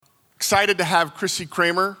Excited to have Chrissy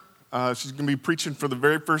Kramer. She's going to be preaching for the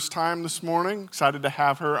very first time this morning. Excited to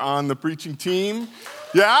have her on the preaching team.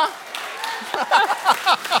 Yeah?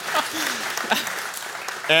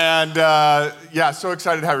 And so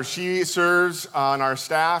excited to have her. She serves on our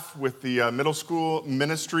staff with the middle school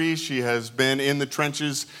ministry. She has been in the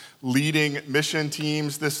trenches leading mission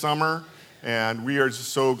teams this summer. And we are just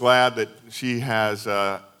so glad that she has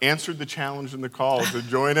answered the challenge and the call to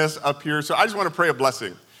join us up here. So I just want to pray a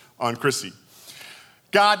blessing on Chrissy.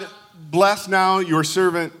 God, bless now your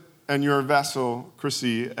servant and your vessel,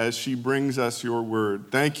 Chrissy, as she brings us your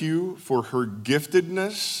word. Thank you for her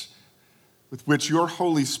giftedness with which your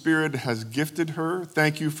Holy Spirit has gifted her.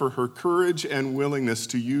 Thank you for her courage and willingness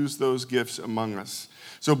to use those gifts among us.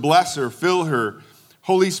 So bless her, fill her.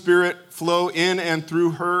 Holy Spirit, flow in and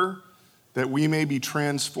through her, that we may be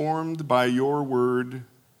transformed by your word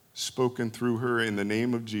spoken through her. In the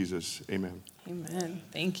name of Jesus, amen. Amen.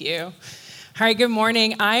 Thank you. All right, good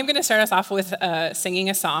morning. I'm going to start us off with singing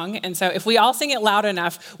a song. And so if we all sing it loud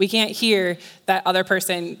enough, we can't hear that other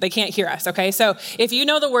person. They can't hear us, okay? So if you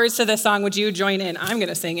know the words to this song, would you join in? I'm going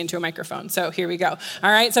to sing into a microphone. So here we go.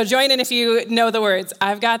 All right, so join in if you know the words.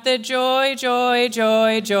 I've got the joy, joy,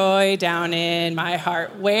 joy, joy down in my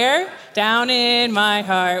heart. Where? Down in my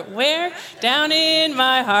heart. Where? Down in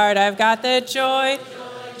my heart. I've got the joy,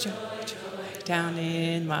 joy, joy down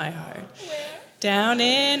in my heart. Down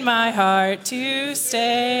in my heart to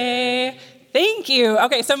stay. Thank you.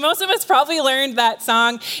 Okay, so most of us probably learned that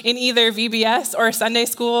song in either VBS or Sunday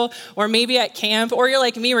school, or maybe at camp, or you're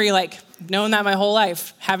like me, where you're like, known that my whole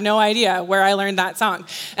life, have no idea where I learned that song.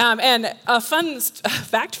 And a fun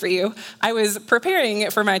fact for you, I was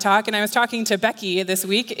preparing for my talk, and I was talking to Becky this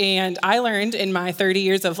week, and I learned in my 30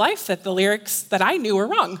 years of life that the lyrics that I knew were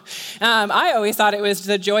wrong. I always thought it was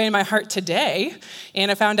the joy in my heart today,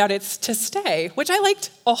 and I found out it's to stay, which I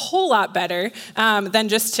liked a whole lot better than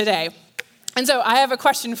just today. And so I have a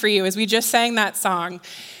question for you. As we just sang that song,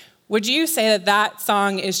 would you say that that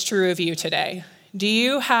song is true of you today? Do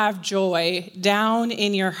you have joy down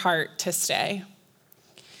in your heart to stay?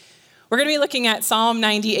 We're going to be looking at Psalm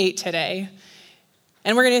 98 today,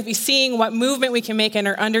 and we're going to be seeing what movement we can make in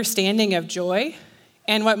our understanding of joy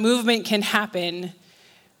and what movement can happen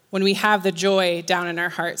when we have the joy down in our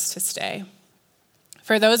hearts to stay.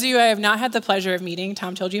 For those of you I have not had the pleasure of meeting,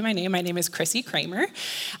 Tom told you my name. My name is Chrissy Kramer.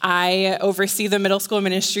 I oversee the middle school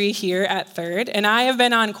ministry here at Third, and I have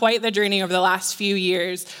been on quite the journey over the last few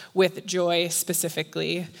years with joy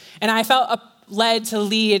specifically. And I felt led to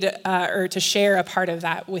lead or to share a part of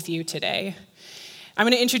that with you today. I'm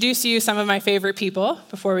going to introduce you some of my favorite people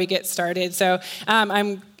before we get started. So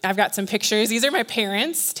I've got some pictures. These are my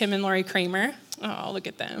parents, Tim and Lori Kramer. Oh, look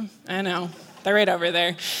at them. I know. They're right over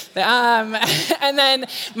there. And then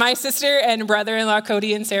my sister and brother-in-law,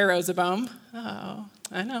 Cody and Sarah Rosenbaum. Oh,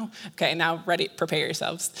 I know. Okay, now prepare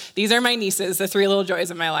yourselves. These are my nieces, the three little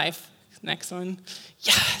joys of my life. Next one.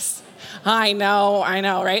 Yes. I know,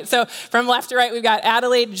 right? So from left to right, we've got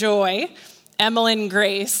Adelaide Joy, Emmeline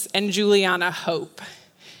Grace, and Juliana Hope.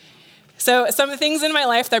 So some of the things in my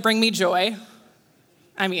life that bring me joy,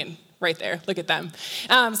 right there, look at them.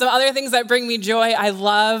 Some other things that bring me joy, I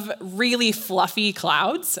love really fluffy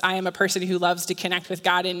clouds. I am a person who loves to connect with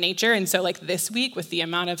God in nature, and so like this week with the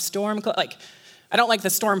amount of storm, I don't like the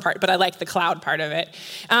storm part, but I like the cloud part of it.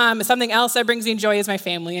 Something else that brings me joy is my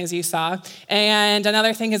family, as you saw. And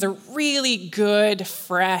another thing is a really good,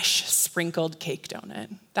 fresh, sprinkled cake donut.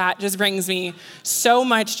 That just brings me so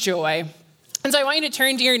much joy. And so I want you to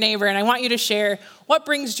turn to your neighbor, and I want you to share what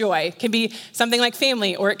brings joy. It can be something like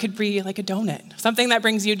family, or it could be like a donut, something that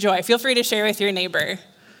brings you joy. Feel free to share with your neighbor.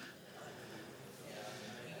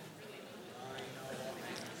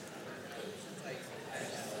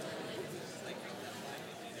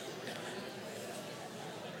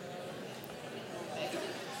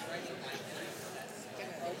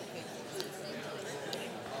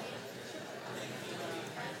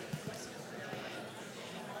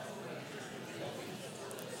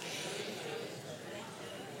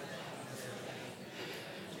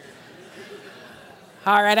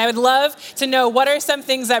 All right, I would love to know what are some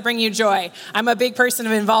things that bring you joy. I'm a big person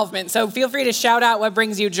of involvement, so feel free to shout out what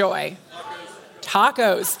brings you joy.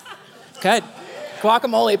 Tacos. Good.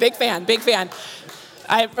 Guacamole, big fan.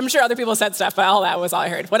 I'm sure other people said stuff, but all that was all I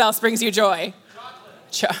heard. What else brings you joy?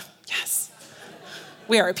 Yes.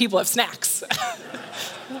 We are a people of snacks.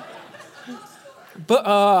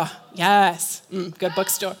 Yes. Good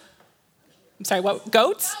bookstore. I'm sorry, what?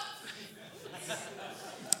 Goats?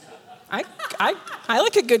 I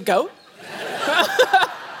like a good goat.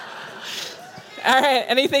 All right,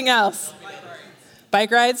 anything else?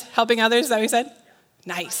 Bike rides, helping others, is that what you said?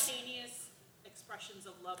 Nice. expressions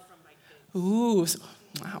of love from my kids. Ooh,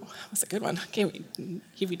 wow, that's a good one. Gave me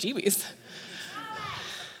heebie-jeebies.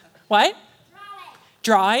 What?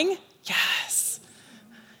 Drawing? Yes.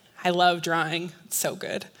 I love drawing. It's so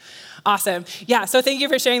good. Awesome. Yeah, so thank you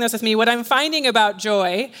for sharing this with me. What I'm finding about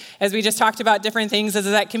joy, as we just talked about different things, is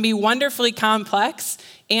that it can be wonderfully complex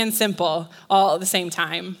and simple all at the same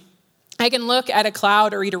time. I can look at a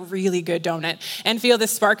cloud or eat a really good donut and feel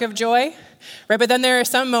this spark of joy, right? But then there are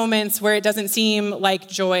some moments where it doesn't seem like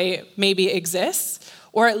joy maybe exists,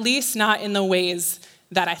 or at least not in the ways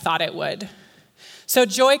that I thought it would. So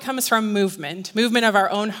joy comes from movement of our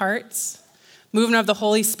own hearts, movement of the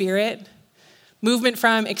Holy Spirit, movement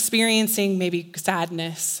from experiencing maybe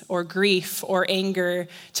sadness or grief or anger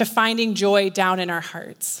to finding joy down in our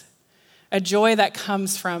hearts, a joy that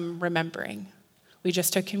comes from remembering. We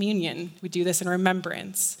just took communion. We do this in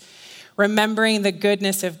remembrance, remembering the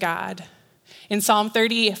goodness of God. In Psalm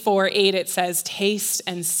 34:8, it says, "Taste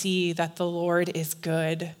and see that the Lord is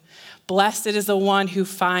good. Blessed is the one who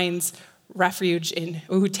finds refuge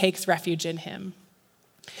who takes refuge in him."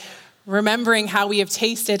 Remembering how we have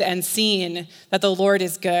tasted and seen that the Lord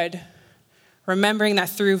is good. Remembering that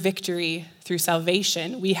through victory, through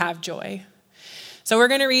salvation, we have joy. So we're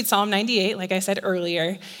going to read Psalm 98, like I said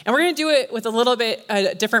earlier, and we're going to do it with a little bit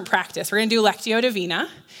different practice. We're going to do Lectio Divina.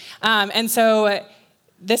 And so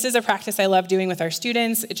this is a practice I love doing with our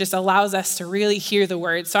students. It just allows us to really hear the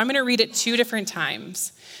words. So I'm going to read it 2 different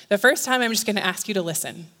times. The first time, I'm just going to ask you to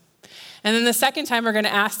listen. And then the second time, we're going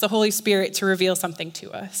to ask the Holy Spirit to reveal something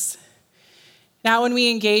to us. Now, when we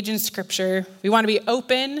engage in Scripture, we want to be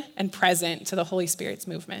open and present to the Holy Spirit's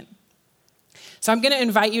movement. So I'm going to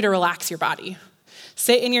invite you to relax your body.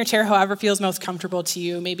 Sit in your chair however feels most comfortable to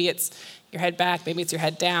you. Maybe it's your head back, maybe it's your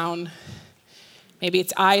head down. Maybe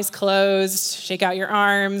it's eyes closed, shake out your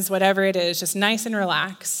arms, whatever it is, just nice and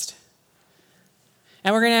relaxed.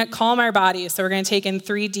 And we're going to calm our bodies. So we're going to take in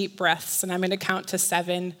 3 deep breaths, and I'm going to count to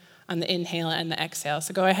 7 on the inhale and the exhale.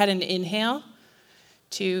 So go ahead and inhale.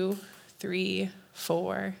 2, 3,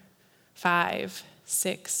 4, 5,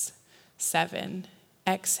 6, 7.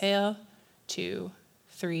 Exhale. 2,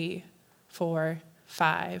 3, 4,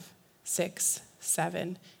 5, 6,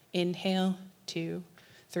 7. Inhale. 2,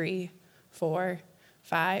 3, 4,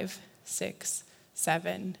 5, 6,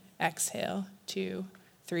 7. Exhale. 2,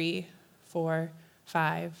 3, 4,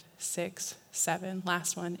 5, 6, 7.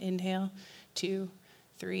 Last one. Inhale. 2,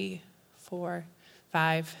 3, 4,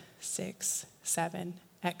 5, 6, 7.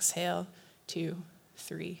 Exhale. 2,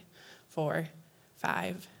 3, 4,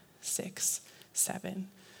 5, 6, 7.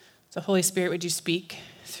 So Holy Spirit, would you speak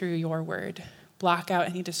through your word? Block out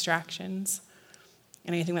any distractions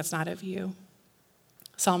and anything that's not of you.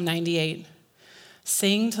 Psalm 98.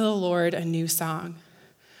 Sing to the Lord a new song,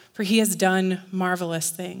 for he has done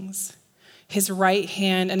marvelous things. His right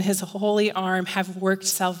hand and his holy arm have worked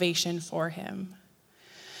salvation for him.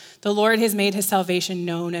 The Lord has made his salvation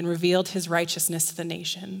known and revealed his righteousness to the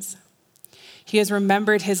nations. He has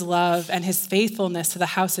remembered his love and his faithfulness to the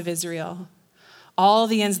house of Israel. All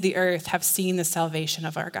the ends of the earth have seen the salvation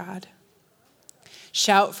of our God.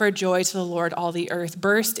 Shout for joy to the Lord, all the earth.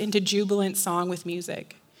 Burst into jubilant song with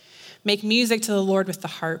music. Make music to the Lord with the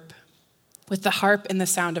harp and the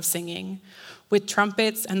sound of singing, with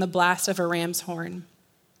trumpets and the blast of a ram's horn.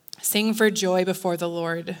 Sing for joy before the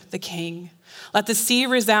Lord, the King. Let the sea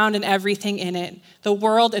resound and everything in it, the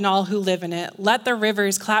world and all who live in it. Let the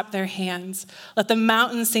rivers clap their hands. Let the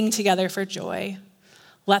mountains sing together for joy.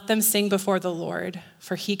 Let them sing before the Lord,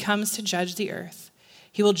 for he comes to judge the earth.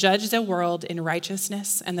 He will judge the world in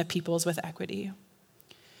righteousness and the peoples with equity.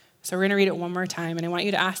 So we're going to read it one more time, and I want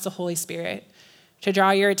you to ask the Holy Spirit to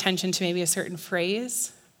draw your attention to maybe a certain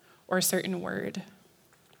phrase or a certain word.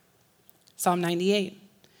 Psalm 98.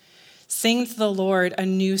 Sing to the Lord a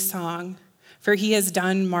new song, for he has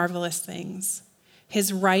done marvelous things.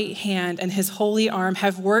 His right hand and his holy arm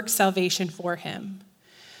have worked salvation for him.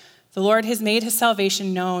 The Lord has made his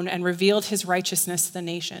salvation known and revealed his righteousness to the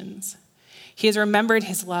nations. He has remembered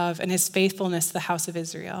his love and his faithfulness to the house of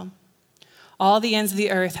Israel. All the ends of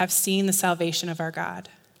the earth have seen the salvation of our God.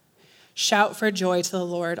 Shout for joy to the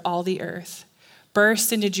Lord, all the earth.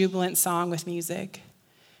 Burst into jubilant song with music.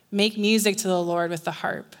 Make music to the Lord with the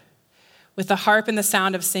harp and the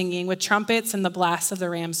sound of singing, with trumpets and the blast of the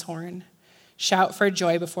ram's horn. Shout for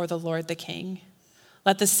joy before the Lord, the King.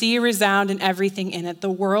 Let the sea resound and everything in it, the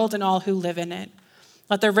world and all who live in it.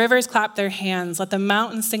 Let the rivers clap their hands. Let the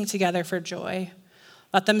mountains sing together for joy.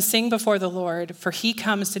 Let them sing before the Lord, for he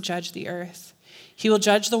comes to judge the earth. He will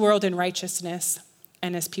judge the world in righteousness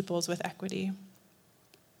and his peoples with equity.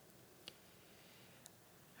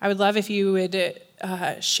 I would love if you would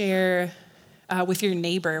share with your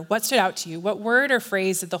neighbor. What stood out to you? What word or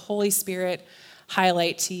phrase did the Holy Spirit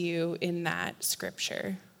highlight to you in that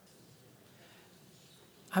scripture?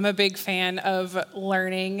 I'm a big fan of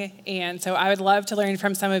learning, and so I would love to learn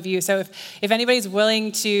from some of you. So if anybody's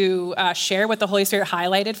willing to share what the Holy Spirit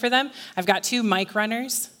highlighted for them, I've got 2 mic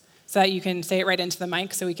runners so that you can say it right into the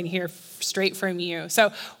mic so we can hear straight from you.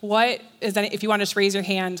 So what is that? If you want to just raise your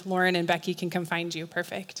hand, Lauren and Becky can come find you.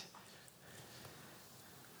 Perfect.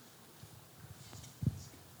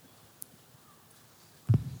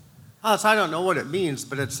 So I don't know what it means,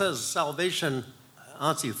 but it says salvation,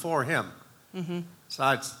 honestly, for him. Mm-hmm. So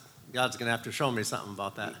God's going to have to show me something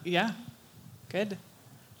about that. Yeah, good.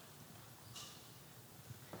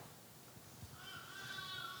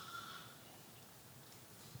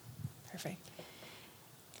 Perfect.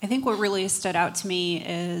 I think what really stood out to me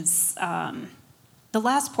is the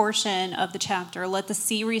last portion of the chapter. Let the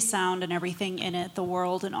sea resound and everything in it, the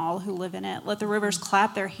world and all who live in it. Let the rivers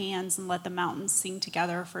clap their hands and let the mountains sing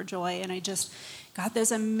together for joy. And I just got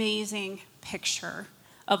this amazing picture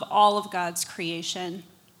of all of God's creation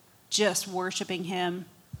just worshiping him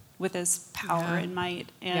with his power and might,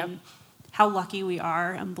 and how lucky we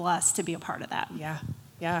are and blessed to be a part of that.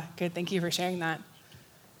 Yeah, good. Thank you for sharing that.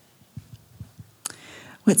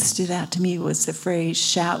 What stood out to me was the phrase,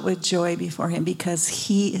 shout with joy before him, because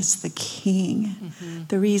he is the king. Mm-hmm.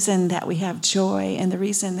 The reason that we have joy and the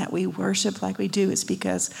reason that we worship like we do is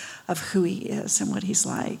because of who he is and what he's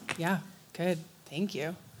like. Yeah, good. Thank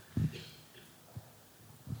you.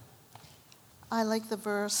 I like the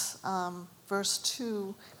verse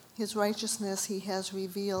 2, his righteousness he has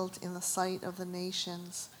revealed in the sight of the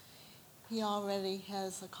nations. He already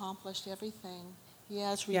has accomplished everything. He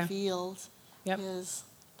has revealed his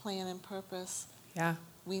plan and purpose. Yeah.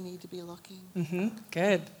 We need to be looking. Mm-hmm.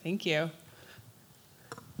 Good. Thank you.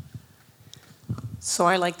 So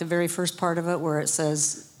I like the very first part of it where it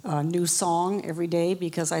says new song every day,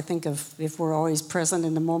 because I think if we're always present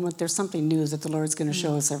in the moment, there's something new that the Lord's going to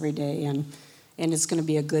show us every day, and it's going to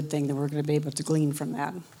be a good thing that we're going to be able to glean from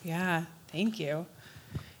that. Yeah, thank you.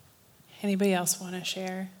 Anybody else want to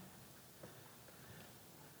share?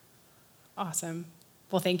 Awesome.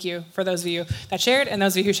 Well, thank you for those of you that shared and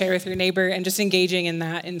those of you who shared with your neighbor and just engaging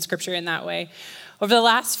in Scripture in that way. Over the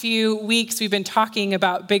last few weeks, we've been talking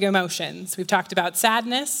about big emotions. We've talked about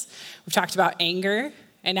sadness, we've talked about anger,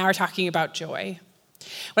 and now we're talking about joy.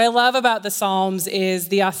 What I love about the Psalms is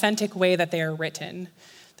the authentic way that they are written.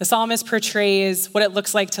 The psalmist portrays what it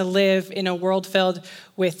looks like to live in a world filled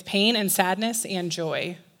with pain and sadness and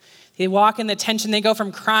joy. They walk in the tension. They go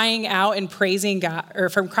from crying out and praising God, or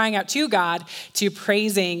from crying out to God to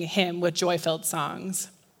praising him with joy-filled songs.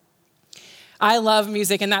 I love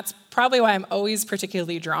music, and that's probably why I'm always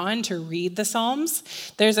particularly drawn to read the Psalms.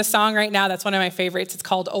 There's a song right now that's one of my favorites. It's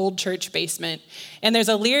called Old Church Basement. And there's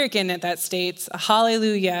a lyric in it that states,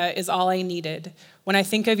 "Hallelujah is all I needed when I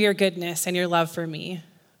think of your goodness and your love for me.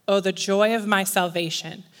 Oh, the joy of my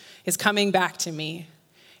salvation is coming back to me.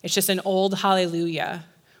 It's just an old hallelujah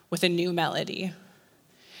with a new melody."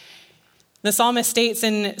 The psalmist states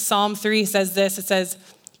in Psalm 3, says this, it says,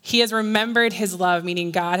 "He has remembered his love,"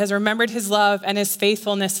 meaning God has remembered his love and his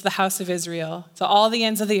faithfulness to the house of Israel. So all the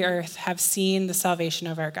ends of the earth have seen the salvation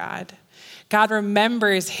of our God. God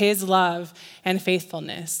remembers his love and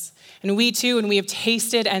faithfulness. And we too, when we have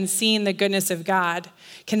tasted and seen the goodness of God,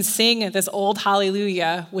 can sing this old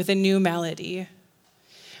hallelujah with a new melody.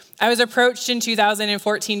 I was approached in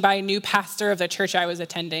 2014 by a new pastor of the church I was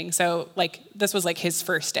attending. So this was his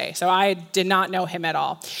first day. So I did not know him at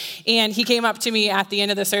all. And he came up to me at the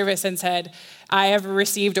end of the service and said, "I have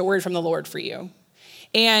received a word from the Lord for you."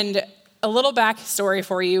 And a little backstory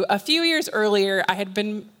for you. A few years earlier, I had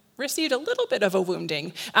received a little bit of a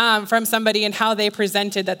wounding from somebody and how they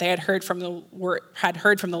presented that they had heard from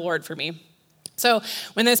the Lord for me. So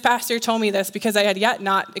when this pastor told me this, because I had yet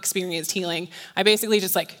not experienced healing, I basically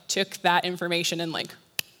just took that information and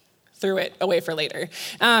threw it away for later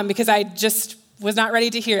because I just was not ready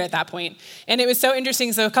to hear it at that point. And it was so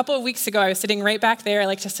interesting. So a couple of weeks ago, I was sitting right back there. I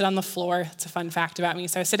like to sit on the floor. It's a fun fact about me.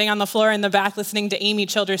 So I was sitting on the floor in the back listening to Amy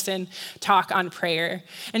Childerson talk on prayer.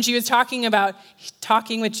 And she was talking about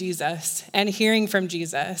talking with Jesus and hearing from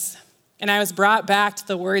Jesus. And I was brought back to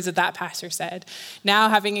the words that pastor said. Now,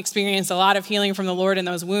 having experienced a lot of healing from the Lord in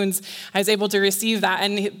those wounds, I was able to receive that.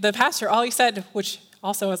 And the pastor, all he said, which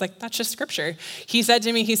also was that's just scripture. He said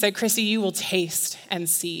to me, he said, "Chrissy, you will taste and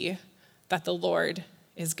see that the Lord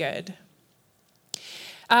is good."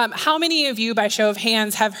 How many of you, by show of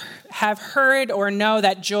hands, have heard or know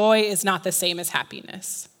that joy is not the same as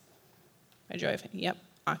happiness? By joy of hands, yep.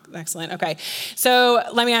 Excellent. Okay. So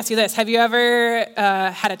let me ask you this. Have you ever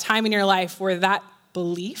had a time in your life where that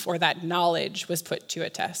belief or that knowledge was put to a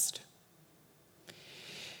test?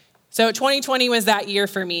 So 2020 was that year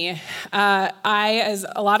for me. As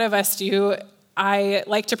a lot of us do, I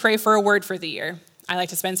like to pray for a word for the year. I like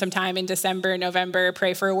to spend some time in December, November,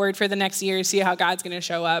 pray for a word for the next year, see how God's going to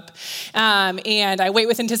show up. And I wait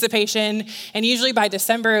with anticipation. And usually by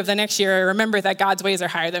December of the next year, I remember that God's ways are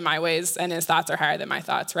higher than my ways and his thoughts are higher than my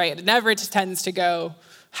thoughts, right? It never tends to go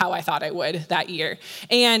how I thought it would that year.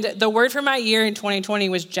 And the word for my year in 2020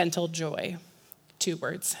 was gentle joy. 2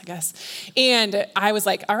 words, I guess. And I was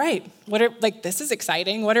like, all right, this is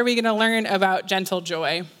exciting. What are we going to learn about gentle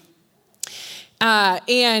joy?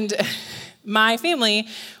 And my family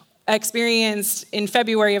experienced, in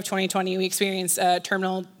February of 2020, we experienced a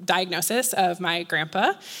terminal diagnosis of my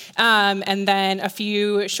grandpa. And then a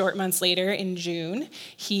few short months later, in June,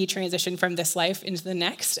 he transitioned from this life into the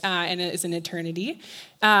next, and it is an eternity.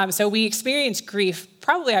 So we experienced grief,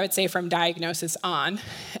 probably I would say from diagnosis on,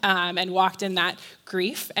 and walked in that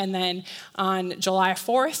grief. And then on July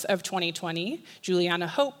 4th of 2020, Juliana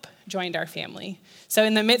Hope joined our family. So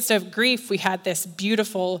in the midst of grief, we had this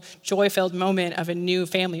beautiful, joy-filled moment of a new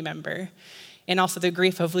family member, and also the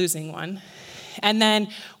grief of losing one. And then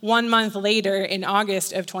 1 month later, in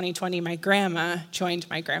August of 2020, my grandma joined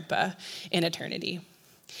my grandpa in eternity.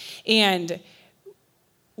 And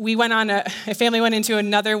we went on a family went into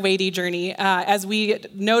another weighty journey as we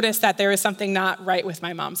noticed that there was something not right with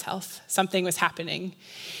my mom's health. Something was happening.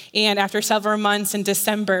 And after several months in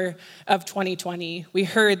December of 2020, we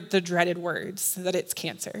heard the dreaded words that it's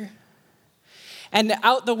cancer. And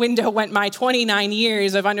out the window went my 29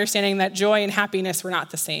 years of understanding that joy and happiness were not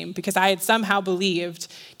the same, because I had somehow believed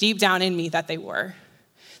deep down in me that they were.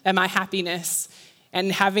 That my happiness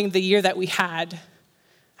and having the year that we had,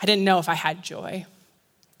 I didn't know if I had joy.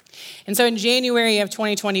 And so in January of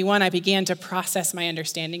 2021, I began to process my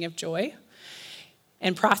understanding of joy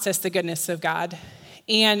and process the goodness of God.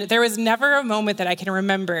 And there was never a moment that I can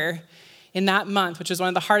remember in that month, which was one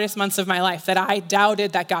of the hardest months of my life, that I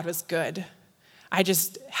doubted that God was good. I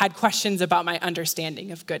just had questions about my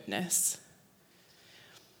understanding of goodness.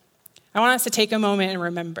 I want us to take a moment and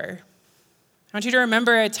remember. I want you to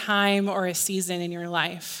remember a time or a season in your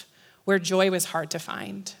life where joy was hard to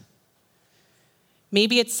find.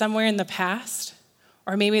 Maybe it's somewhere in the past,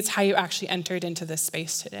 or maybe it's how you actually entered into this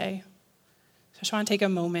space today. So I just want to take a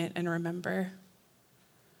moment and remember.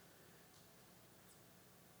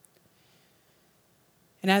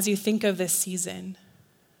 And as you think of this season,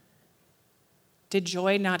 did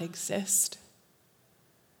joy not exist?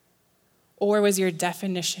 Or was your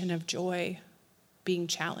definition of joy being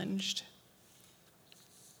challenged?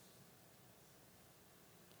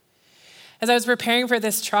 As I was preparing for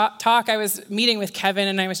this talk, I was meeting with Kevin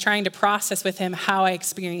and I was trying to process with him how I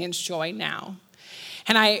experience joy now.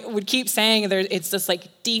 And I would keep saying it's just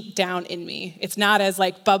like deep down in me. It's not as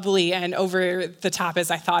like bubbly and over the top as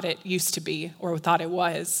I thought it used to be or thought it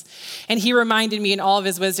was. And he reminded me in all of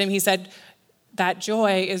his wisdom, he said, that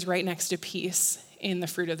joy is right next to peace in the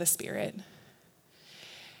fruit of the Spirit.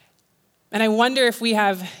 And I wonder if we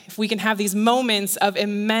can have these moments of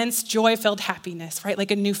immense joy-filled happiness, right? Like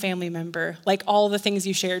a new family member, like all the things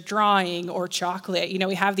you share, drawing or chocolate. You know,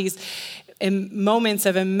 we have these moments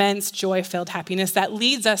of immense joy-filled happiness that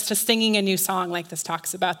leads us to singing a new song like this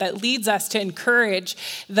talks about, that leads us to encourage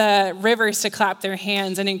the rivers to clap their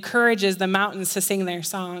hands and encourages the mountains to sing their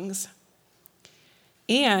songs.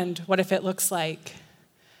 And what if it looks like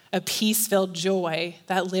a peace-filled joy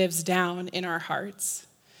that lives down in our hearts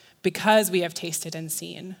because we have tasted and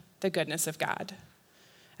seen the goodness of God,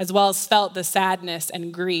 as well as felt the sadness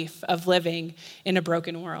and grief of living in a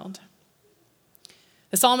broken world.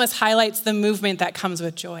 The psalmist highlights the movement that comes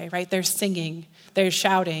with joy, right? There's singing, there's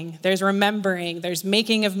shouting, there's remembering, there's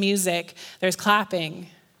making of music, there's clapping.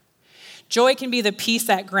 Joy can be the peace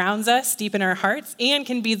that grounds us deep in our hearts and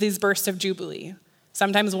can be these bursts of jubilee,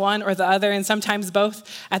 sometimes one or the other and sometimes both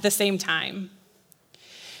at the same time.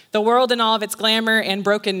 The world and all of its glamour and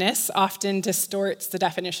brokenness often distorts the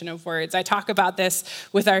definition of words. I talk about this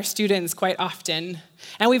with our students quite often.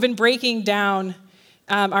 And we've been breaking down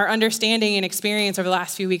our understanding and experience over the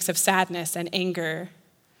last few weeks of sadness and anger.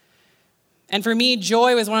 And for me,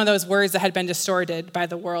 joy was one of those words that had been distorted by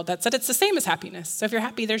the world that said it's the same as happiness. So if you're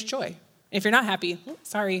happy, there's joy. If you're not happy,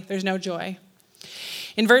 sorry, there's no joy.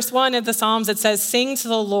 In verse 1 of the Psalms, it says, "Sing to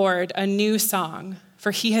the Lord a new song,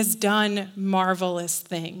 for he has done marvelous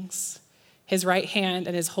things. His right hand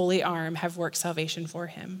and his holy arm have worked salvation for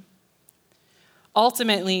him."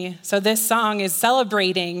 Ultimately, so this song is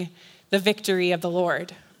celebrating the victory of the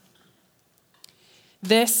Lord.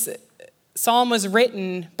 This psalm was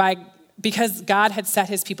written because God had set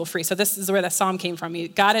his people free. So this is where the psalm came from.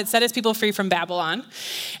 God had set his people free from Babylon.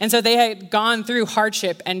 And so they had gone through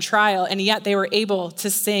hardship and trial, and yet they were able to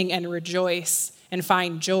sing and rejoice and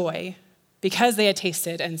find joy because they had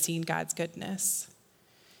tasted and seen God's goodness.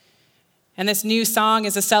 And this new song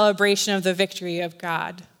is a celebration of the victory of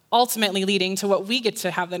God, ultimately leading to what we get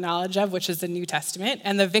to have the knowledge of, which is the New Testament,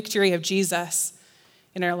 and the victory of Jesus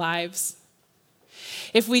in our lives.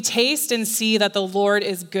 If we taste and see that the Lord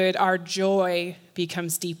is good, our joy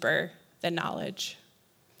becomes deeper than knowledge.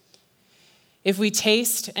 If we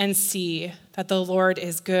taste and see that the Lord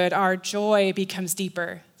is good, our joy becomes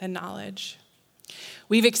deeper than knowledge.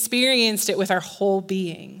 We've experienced it with our whole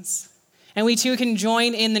beings. And we too can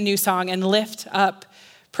join in the new song and lift up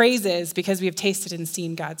praises because we have tasted and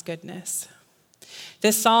seen God's goodness.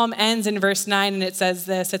 This psalm ends in verse 9, and it says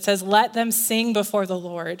this. It says, "Let them sing before the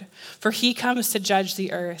Lord, for he comes to judge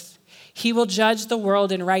the earth. He will judge the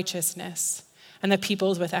world in righteousness and the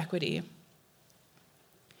peoples with equity."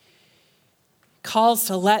 Calls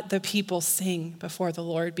to let the people sing before the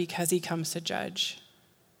Lord because he comes to judge.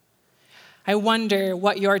 I wonder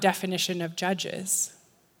what your definition of judge is.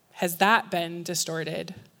 Has that been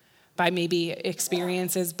distorted by maybe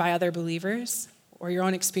experiences by other believers or your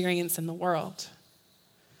own experience in the world?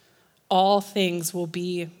 All things will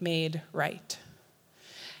be made right.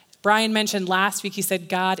 Brian mentioned last week, he said,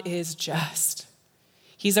 God is just.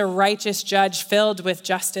 He's a righteous judge filled with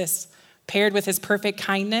justice, paired with his perfect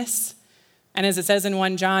kindness. And as it says in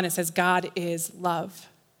 1 John, it says, God is love.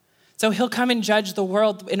 So he'll come and judge the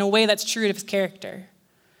world in a way that's true to his character,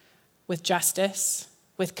 with justice,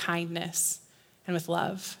 with kindness, and with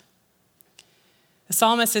love. The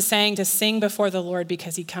psalmist is saying to sing before the Lord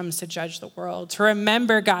because he comes to judge the world, to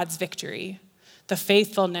remember God's victory, the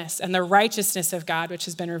faithfulness and the righteousness of God, which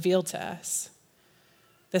has been revealed to us.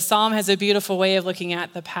 The psalm has a beautiful way of looking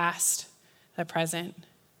at the past, the present,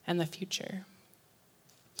 and the future.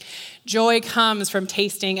 Joy comes from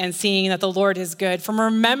tasting and seeing that the Lord is good, from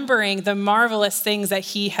remembering the marvelous things that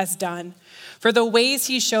he has done, for the ways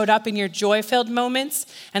he showed up in your joy-filled moments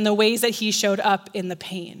and the ways that he showed up in the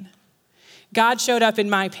pain. God showed up in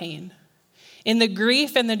my pain. In the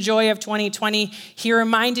grief and the joy of 2020, he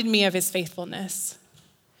reminded me of his faithfulness.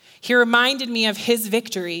 He reminded me of his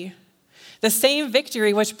victory, the same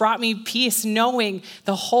victory which brought me peace, knowing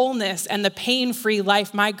the wholeness and the pain-free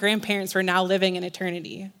life my grandparents were now living in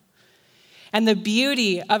eternity. And the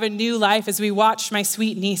beauty of a new life as we watched my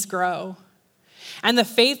sweet niece grow. And the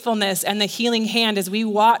faithfulness and the healing hand as we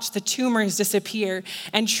watch the tumors disappear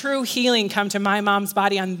and true healing come to my mom's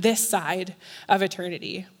body on this side of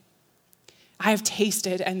eternity. I have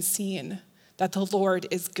tasted and seen that the Lord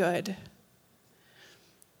is good.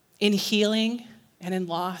 In healing and in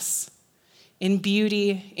loss, in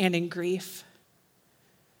beauty and in grief.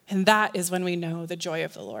 And that is when we know the joy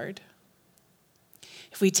of the Lord.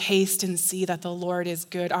 If we taste and see that the Lord is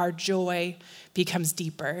good, our joy becomes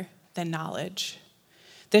deeper than knowledge.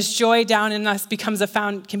 This joy down in us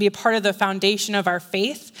can be a part of the foundation of our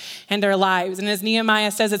faith and our lives. And as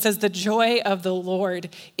Nehemiah says, it says, the joy of the Lord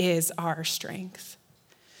is our strength.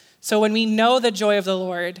 So when we know the joy of the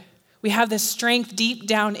Lord, we have this strength deep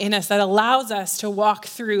down in us that allows us to walk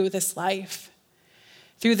through this life,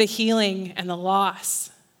 through the healing and the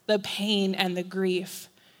loss, the pain and the grief,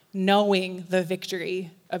 knowing the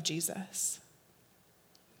victory of Jesus.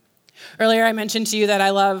 Earlier, I mentioned to you that I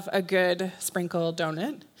love a good sprinkled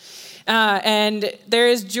donut. And there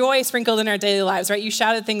is joy sprinkled in our daily lives, right? You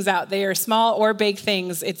shouted things out. They are small or big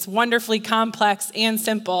things. It's wonderfully complex and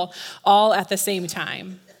simple, all at the same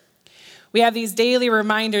time. We have these daily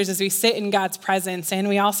reminders as we sit in God's presence, and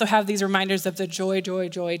we also have these reminders of the joy, joy,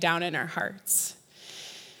 joy down in our hearts.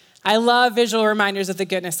 I love visual reminders of the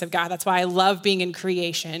goodness of God. That's why I love being in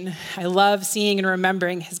creation. I love seeing and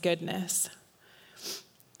remembering his goodness.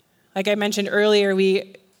 Like I mentioned earlier,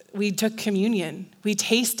 we took communion. We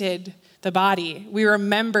tasted the body. We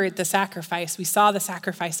remembered the sacrifice. We saw the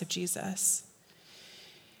sacrifice of Jesus.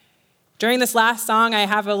 During this last song, I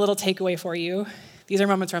have a little takeaway for you. These are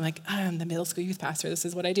moments where I'm like, I'm the middle school youth pastor. This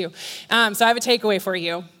is what I do. So I have a takeaway for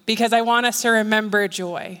you because I want us to remember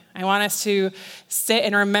joy. I want us to sit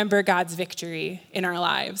and remember God's victory in our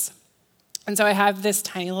lives. And so I have this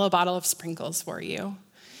tiny little bottle of sprinkles for you.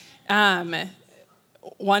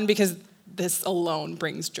 One, because this alone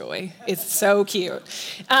brings joy. It's so cute.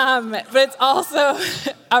 But it's also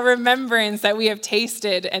a remembrance that we have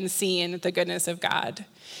tasted and seen the goodness of God.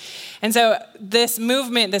 And so this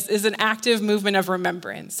movement, this is an active movement of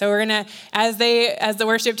remembrance. So we're going to, as the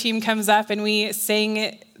worship team comes up and we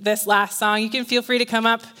sing this last song, you can feel free to come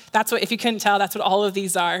up. That's what, if you couldn't tell, that's what all of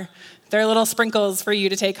these are. They're little sprinkles for you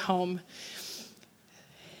to take home.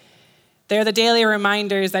 They're the daily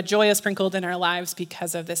reminders that joy is sprinkled in our lives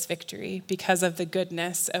because of this victory, because of the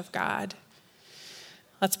goodness of God.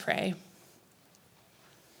 Let's pray.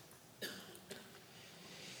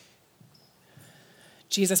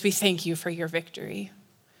 Jesus, we thank you for your victory.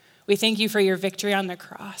 We thank you for your victory on the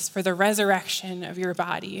cross, for the resurrection of your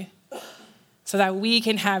body, so that we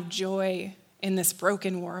can have joy in this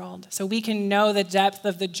broken world, so we can know the depth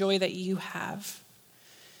of the joy that you have.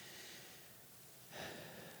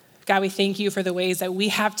 God, we thank you for the ways that we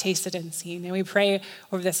have tasted and seen, and we pray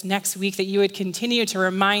over this next week that you would continue to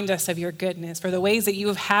remind us of your goodness, for the ways that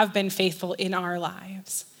you have been faithful in our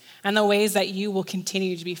lives, and the ways that you will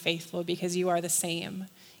continue to be faithful because you are the same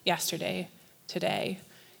yesterday, today,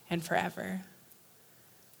 and forever.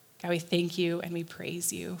 God, we thank you and we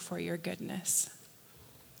praise you for your goodness.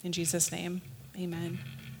 In Jesus' name, amen.